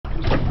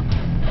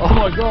Oh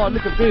my god,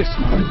 look at this.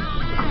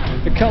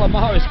 The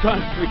calamari is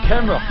going through the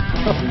camera.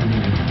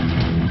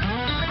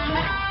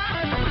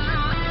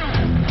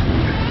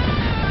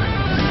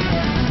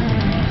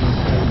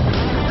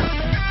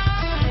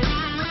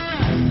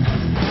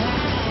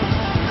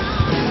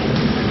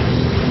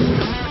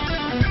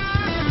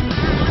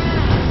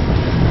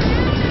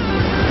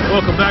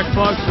 Welcome back,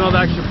 folks.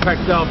 Another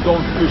action-packed day of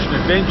Gopro Fishing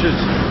Adventures.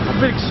 I'm a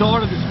bit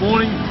excited this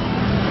morning.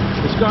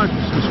 Let's go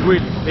for some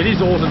squid. It is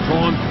autumn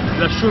time.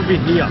 They should be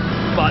here,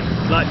 but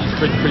lately it's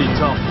been pretty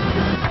tough.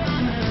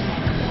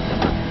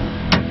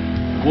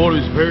 The water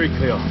is very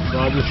clear,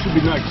 so there should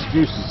be no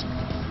excuses.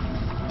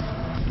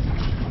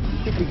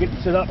 I think we get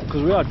set up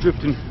because we are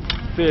drifting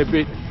a fair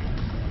bit.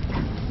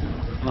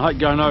 And I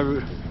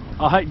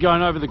hate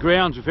going over the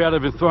grounds without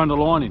even throwing the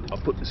line in. I'll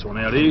put this one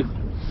out here.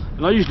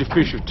 And I usually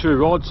fish with 2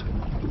 rods.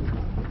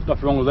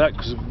 Nothing wrong with that,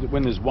 because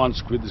when there's one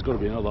squid there's got to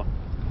be another.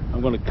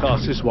 I'm going to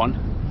cast this one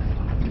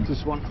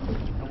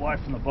away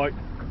from the boat.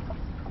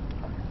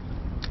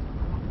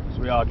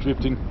 So we are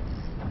drifting.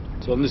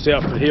 So on this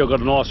outfit here I've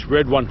got a nice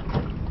red one.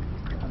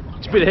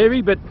 It's a bit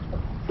heavy, but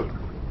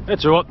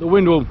that's alright, the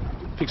wind will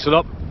fix it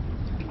up.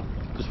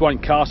 Just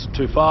won't cast it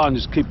too far and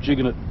just keep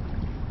jigging it.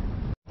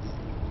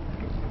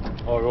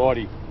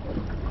 Alrighty,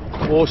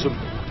 awesome.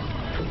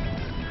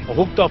 I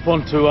hooked up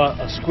onto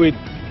a squid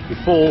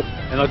before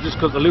and I just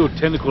got the little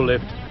tentacle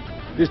left.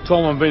 This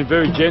time I'm being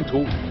very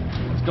gentle.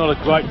 It's not a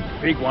great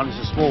big one, it's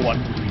a small one.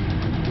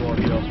 Right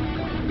here.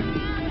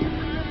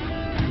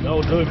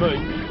 That'll do me.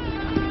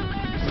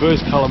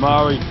 First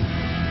calamari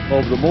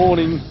of the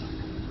morning.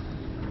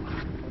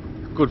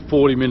 Good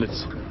 40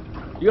 minutes.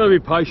 You gotta be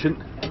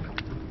patient.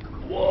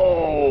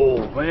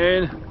 Whoa,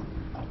 man.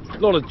 A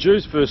lot of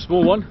juice for a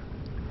small one.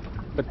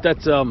 But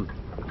that's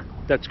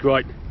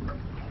great.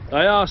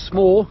 They are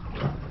small,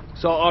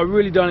 so I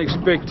really don't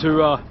expect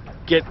to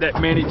get that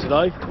many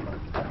today,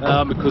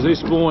 because these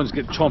small ones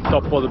get chomped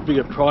up by the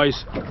bigger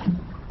preys.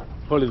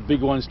 Probably the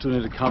big ones still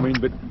need to come in,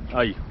 but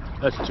hey,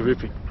 that's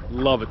terrific.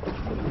 Love it.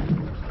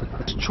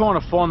 Just trying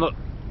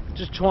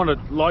to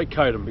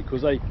locate them,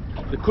 because they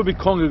could be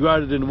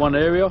congregated in one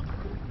area.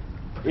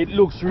 It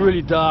looks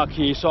really dark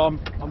here, so I'm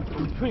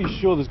pretty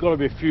sure there's got to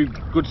be a few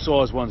good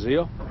sized ones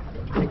here.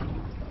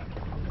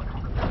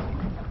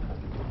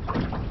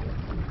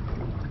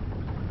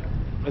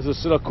 As I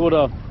said, I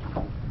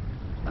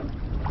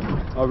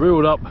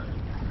reeled up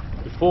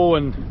before,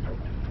 and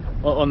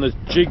on the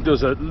jig there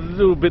was a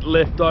little bit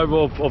left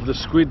over of the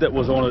squid that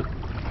was on it.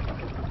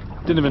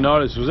 Didn't even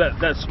notice it was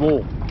that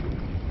small.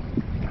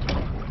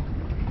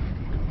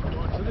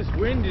 So this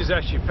wind is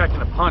actually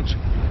packing a punch.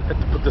 Had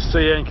to put the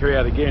sea anchor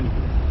out again,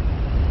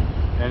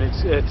 and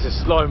it's a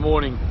slow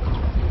morning.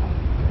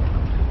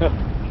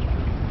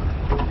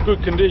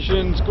 Good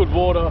conditions, good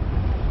water.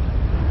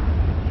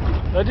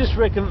 I just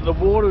reckon that the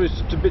water is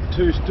just a bit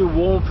too still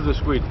warm for the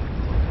squid.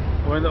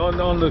 When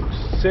on the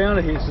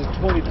sounder here it says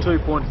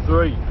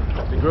 22.3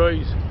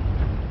 degrees.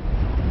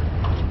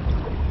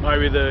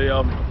 Maybe they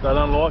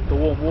don't like the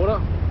warm water,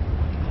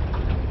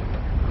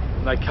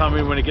 and they come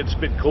in when it gets a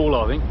bit cooler,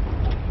 I think.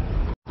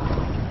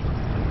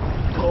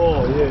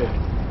 Oh yeah.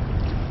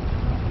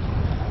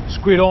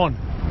 Squid on.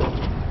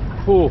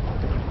 Oh.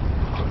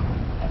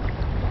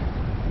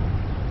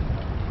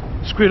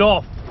 Squid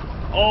off.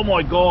 Oh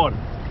my god.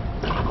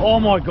 Oh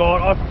my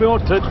god, I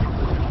felt it.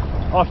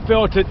 I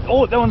felt it.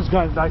 Oh, that one's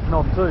going taken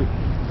off too.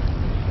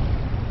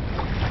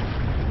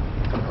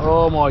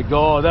 Oh my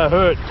god, that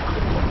hurt.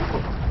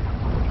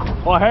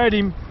 I had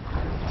him.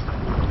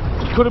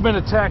 He could have been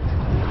attacked.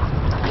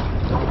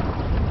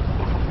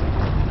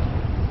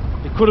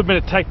 He could have been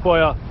attacked by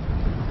a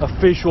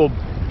fish or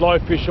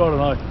blowfish, I don't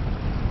know.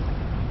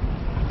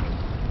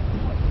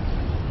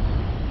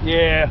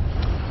 Yeah,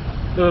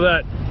 look at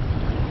that.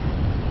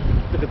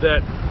 Look at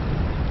that.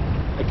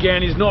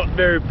 Again, he's not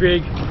very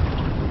big,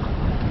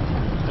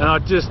 and I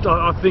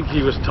think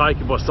he was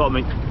taken by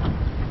something.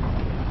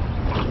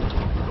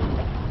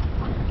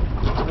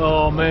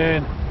 Oh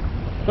man,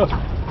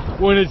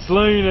 when it's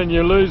lean and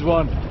you lose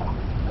one.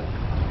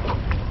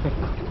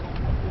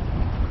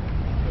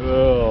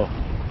 Oh.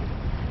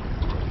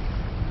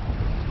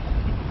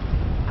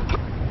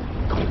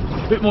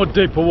 A bit more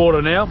deeper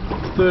water now,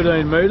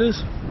 13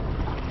 metres.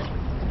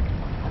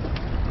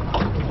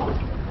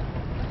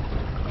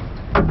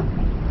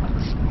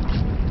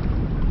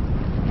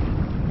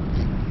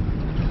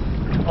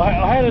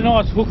 I had a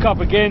nice hook up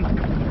again.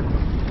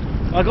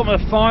 I got my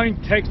phone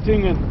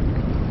texting, and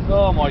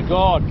oh my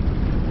god,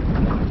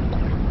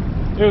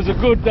 it was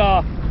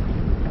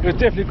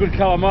definitely a good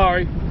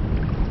calamari.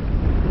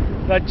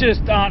 They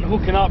just aren't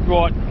hooking up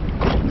right.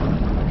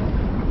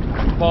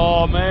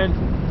 Oh man.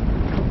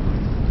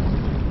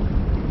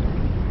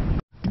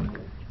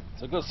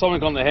 So I've got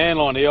something on the hand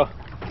line here.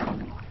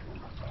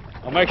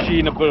 I'm actually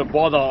in a bit of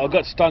bother. I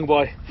got stung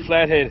by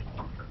flathead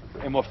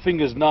and my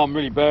finger's numb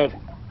really bad.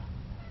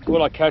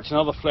 Will I catch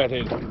another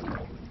flathead?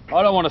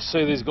 I don't want to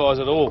see these guys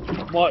at all.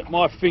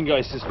 My finger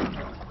is just,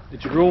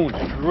 it's ruined,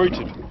 it's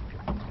rooted.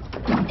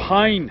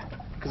 Pain,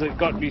 because it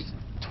got me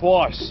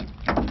twice.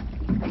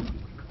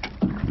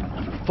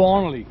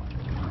 Finally,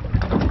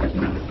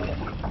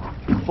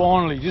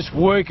 just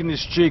working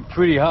this jig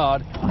pretty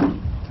hard.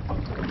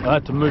 I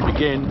had to move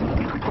again.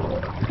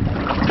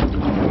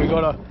 We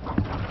got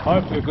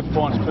hopefully a good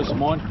fine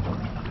specimen.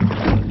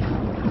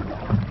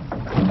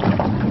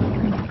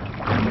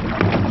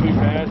 Not too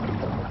bad.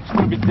 It's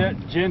going to be that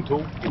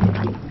gentle.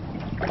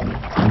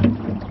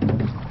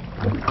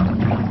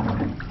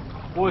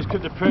 Always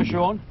keep the pressure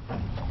on.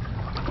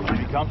 Here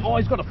he comes. Oh,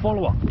 he's got a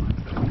follower.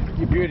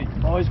 You beauty.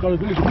 Oh, he's got a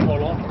really good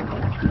follower.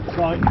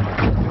 So,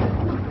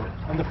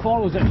 and the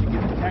follower's actually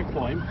getting attacked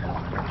by him.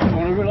 I'm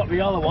going to reel up the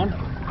other one.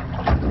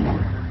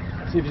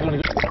 See if he's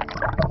going to go.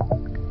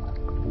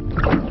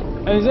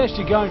 And he's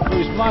actually going for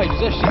his mate.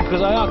 He's actually,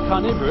 because they are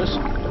carnivorous,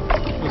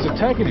 he's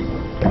attacking him.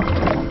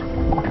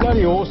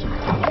 Bloody awesome.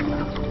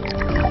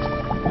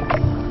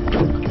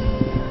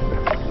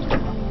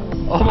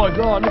 Oh my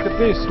god, look at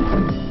this.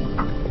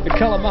 The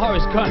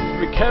calamari's going for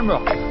the camera.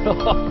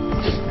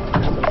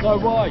 No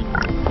way.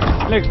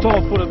 Next time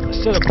I'll put a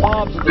set of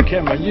barbs on the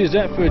camera and use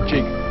that for a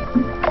jig.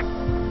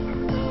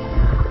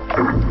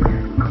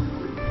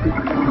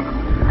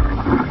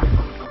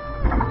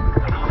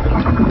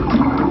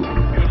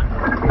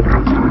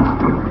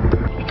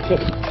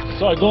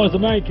 Sorry guys, the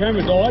main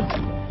camera died.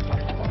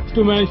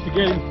 Still managed to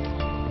get him.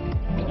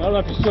 I don't know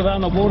if you saw that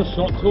on the water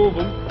shot, two of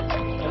them,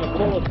 and the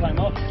collar came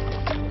up.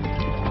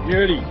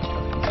 Beauty.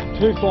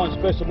 Two fine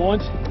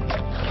specimens.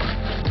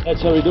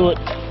 That's how we do it.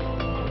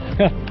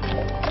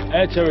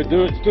 That's how we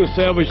do it. Still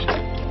salvage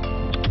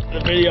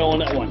the video on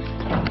that one.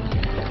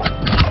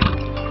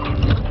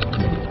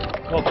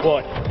 Not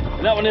quite.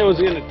 And that one there was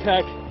an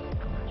attack.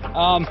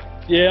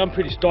 Yeah, I'm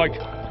pretty stoked.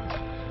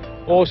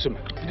 Awesome.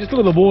 Just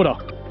look at the water.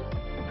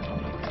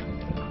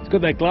 It's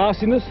got that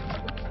glass in it.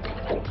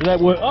 So that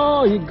worked.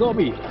 Oh, you got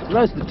me. So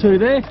that's the two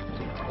there.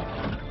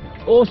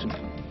 Awesome.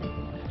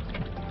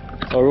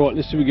 Alright,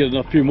 let's see if we get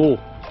a few more.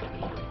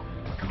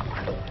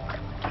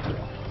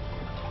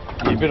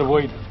 Yeah, a bit of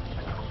weed.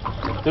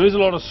 There is a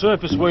lot of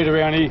surface weed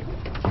around here.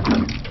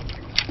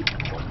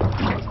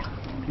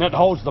 And that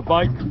holds the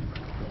bait.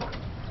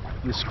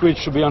 The squid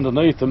should be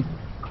underneath them.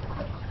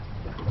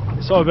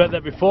 Sorry about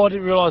that before, I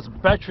didn't realise the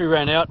battery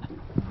ran out.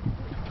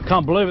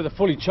 Can't believe it, the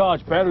fully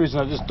charged batteries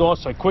and they just died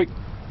so quick.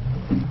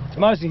 It's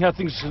amazing how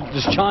things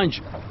just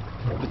change.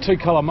 The two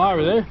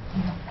calamari there.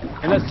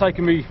 And that's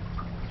taken me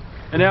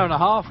an hour and a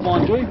half,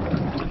 mind you.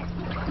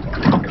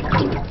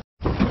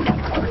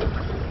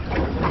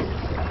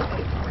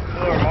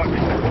 Alright.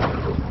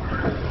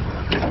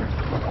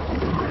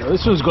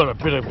 This one's got a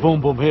bit of boom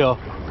boom here.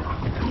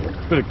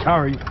 Bit of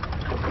curry.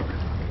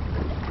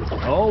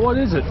 Oh, what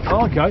is it?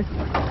 Oh, okay.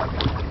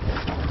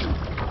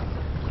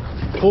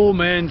 Poor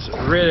man's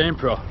red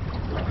emperor.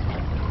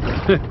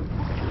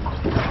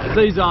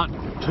 These aren't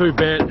too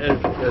bad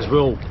as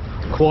well.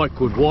 Quite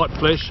good white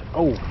flesh.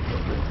 Oh.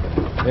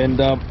 And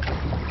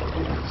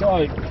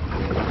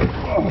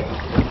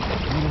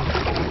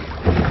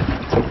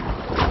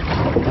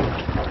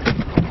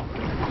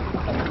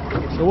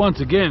so once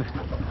again,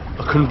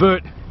 I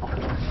convert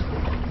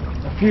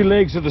a few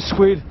legs of the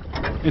squid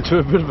into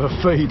a bit of a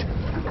feed.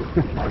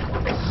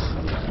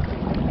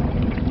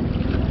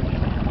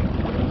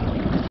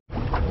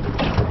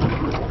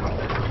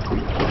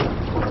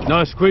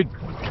 No squid,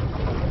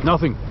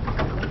 nothing.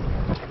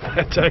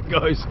 That's how it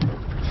goes.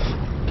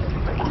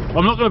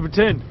 I'm not going to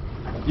pretend.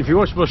 If you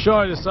watch my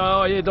show, they say,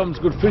 oh yeah, Dom's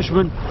a good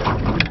fisherman.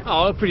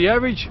 Oh, pretty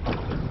average.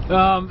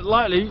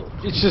 Lately,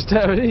 it's just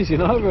how it is, you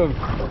know.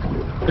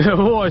 I'm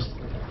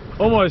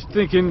almost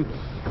thinking,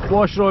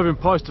 why should I even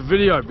post a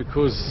video?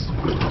 Because,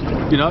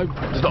 you know,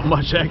 there's not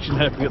much action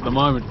happening at the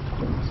moment.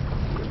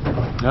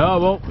 Oh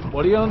well,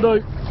 what are you going to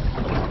do?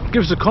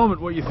 Give us a comment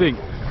what you think.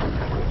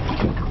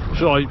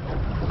 Should I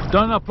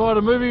don't upload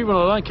a movie when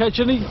I don't catch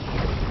any?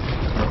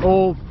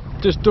 Or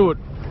just do it?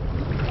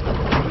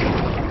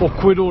 Or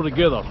quit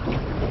altogether?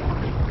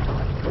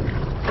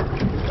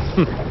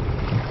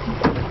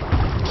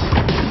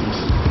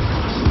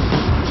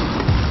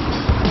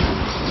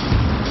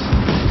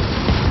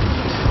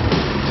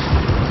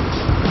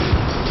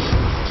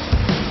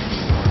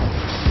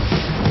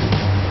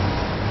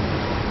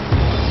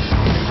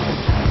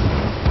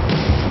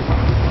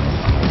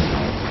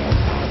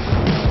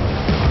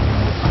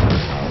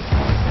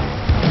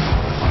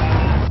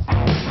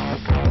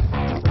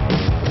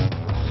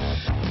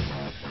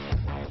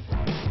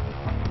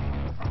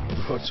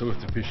 So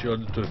with the fish, I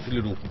just do a few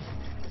little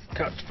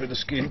cuts for the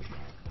skin.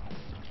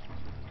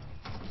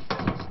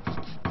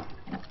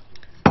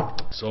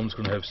 So I'm just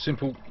going to have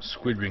simple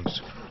squid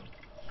rings.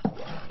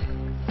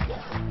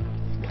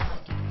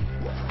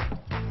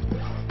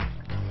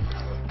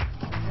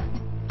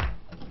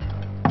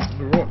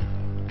 Alright.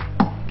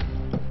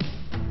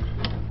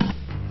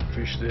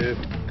 Fish there,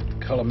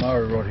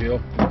 calamari right here.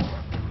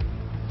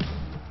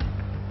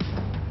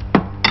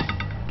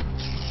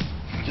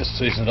 Just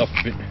season it up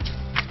a bit.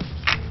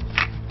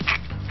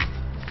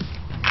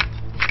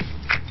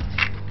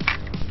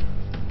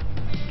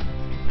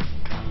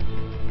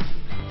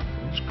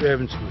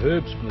 Grabbing some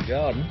herbs from the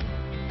garden,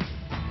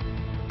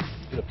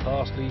 bit of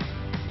parsley,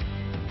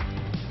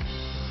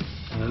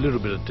 and a little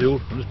bit of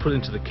dill. I'll just put it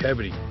into the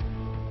cavity.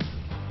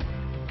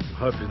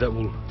 Hopefully that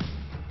will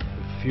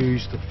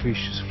infuse the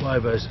fish's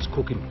flavour as it's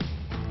cooking.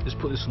 Just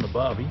put this on the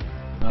barbie.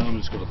 And I'm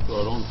just going to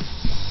throw it on.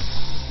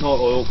 Not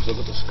oil because I've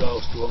got the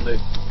scale still on there.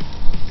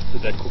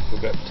 Let that cook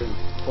for about 5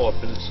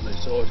 minutes on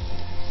each side.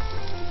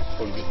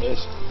 Probably a bit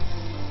less.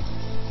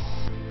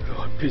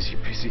 Right, busy.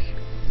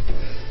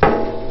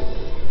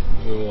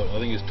 Alright, I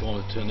think it's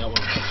time to turn that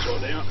one upside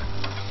down.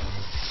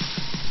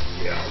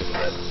 Yeah, look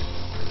at that.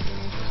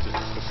 Just let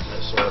it cook from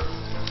that side.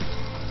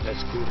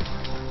 That's good.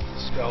 The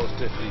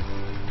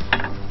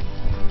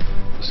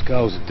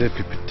scales are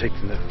definitely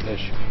protecting that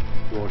flesh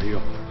right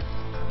here.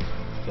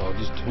 So I'll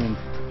just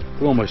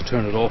we'll almost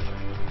turn it off.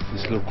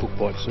 This little cook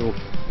by itself.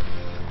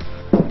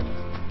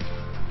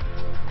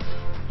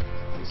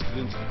 Let's get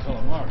into the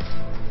calamari.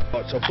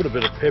 Right, so I'll put a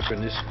bit of pepper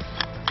in this.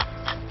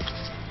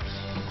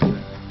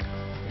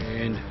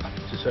 And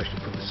just actually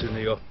put this in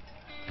here.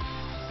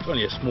 It's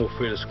only a small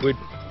feet of squid.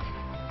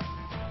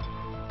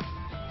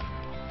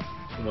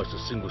 Almost a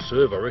single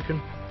serve, I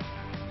reckon.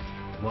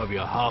 Might be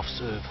a half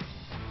serve.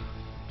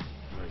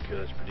 Okay,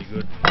 that's pretty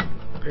good.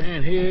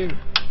 Pan here.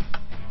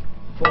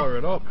 Fire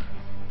it up.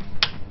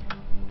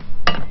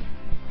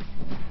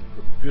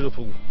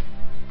 Beautiful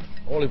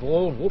olive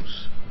oil.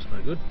 Whoops, that's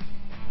no good.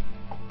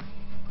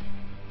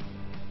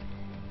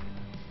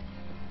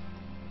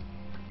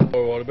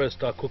 Alright, I better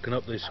start cooking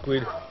up these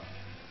squid.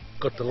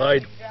 Got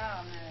delayed.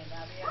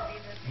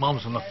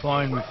 Mum's on the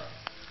phone with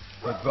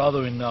her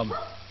brother in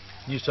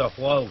New South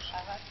Wales,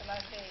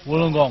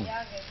 Wollongong.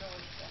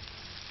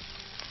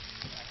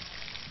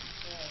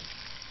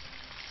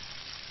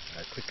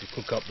 I quickly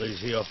cook up these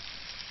here.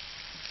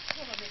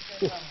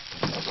 Ooh.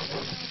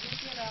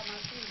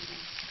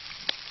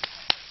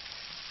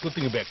 Good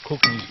thing about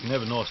cooking is you can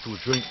have a nice little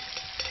drink.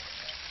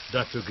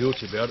 Don't feel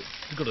guilty about it.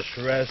 You've got a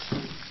Shiraz.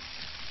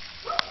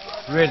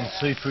 Red and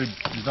seafood,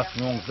 there's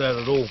nothing wrong with that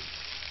at all.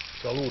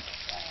 Salute.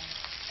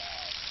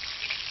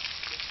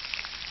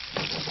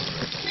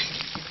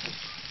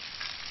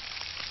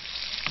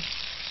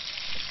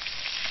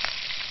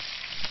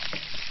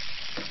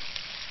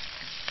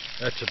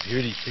 That's a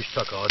beauty fish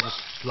tucker. I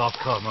just love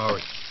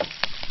calamari.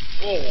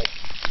 Oh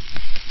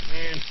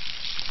man.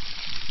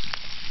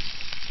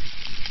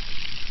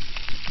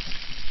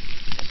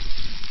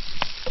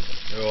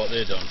 Alright,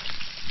 they're done.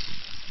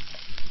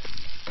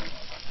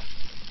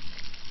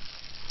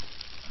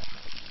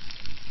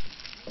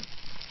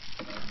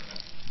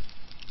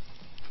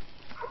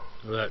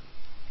 Look at that.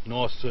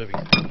 Nice serving.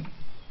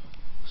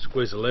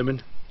 Squeeze a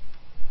lemon.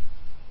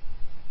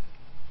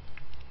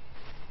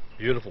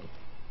 Beautiful.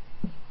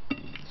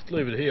 Just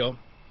leave it here.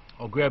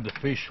 I'll grab the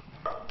fish.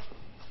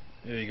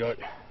 There you go.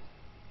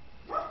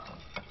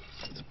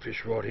 That's the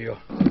fish right here.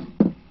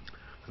 And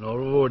I've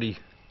already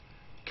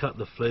cut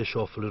the flesh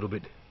off a little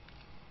bit.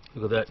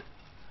 Look at that.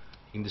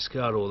 You can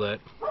discard all that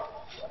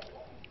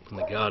from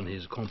the garden.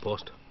 Here's a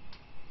compost.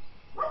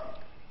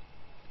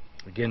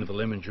 Again with the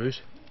lemon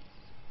juice.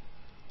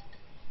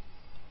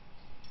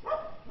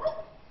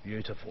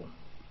 Beautiful.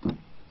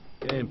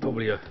 And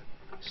probably a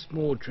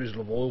small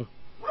drizzle of oil.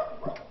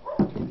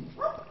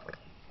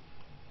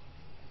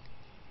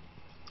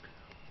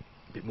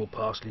 A bit more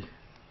parsley.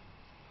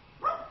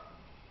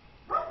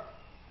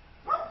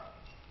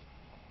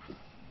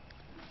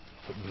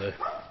 Putting the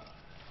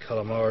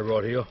calamari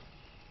right here.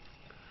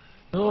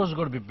 There's always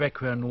got a bit of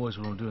background noise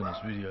when I'm doing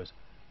these videos.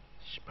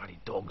 Bloody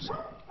dogs.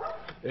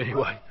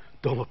 Anyway,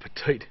 Don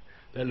Appetit.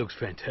 That looks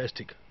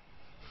fantastic.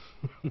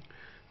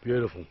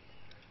 Beautiful.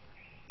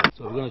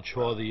 So we're going to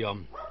try the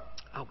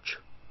ouch.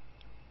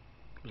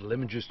 The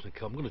lemon juice in the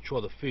cup. I'm going to try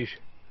the fish.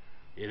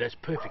 Yeah, that's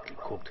perfectly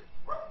cooked.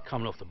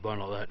 Coming off the bone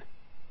like that.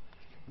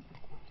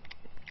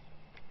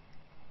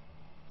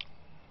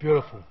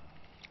 Beautiful.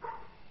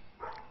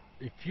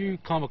 If you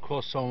come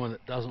across someone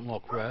that doesn't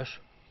like wrasse,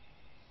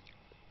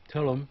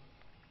 tell them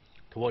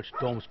to watch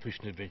Dom's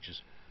Fishing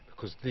Adventures,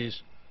 because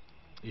this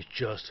is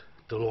just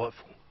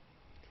delightful.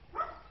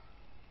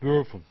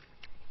 Beautiful.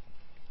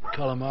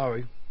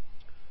 Calamari.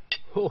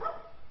 Oh,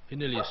 he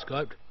nearly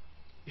escaped.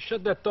 You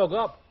shut that dog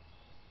up.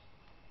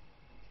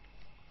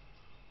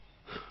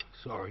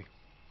 Sorry.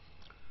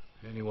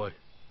 Anyway.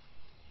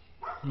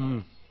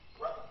 I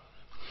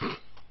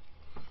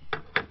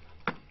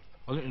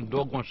think the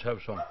dog wants to have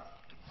some.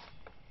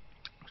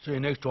 See you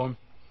next time.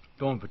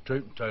 Don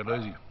Appetit. Take it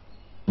easy.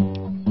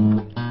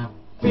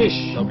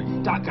 Fish,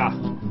 tucker,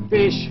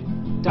 fish,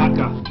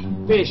 tucker,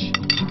 fish,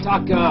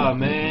 tucker,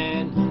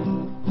 man.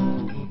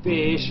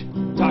 Fish,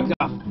 tucker,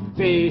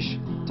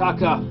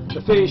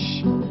 the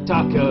fish,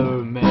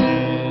 tucker,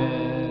 man.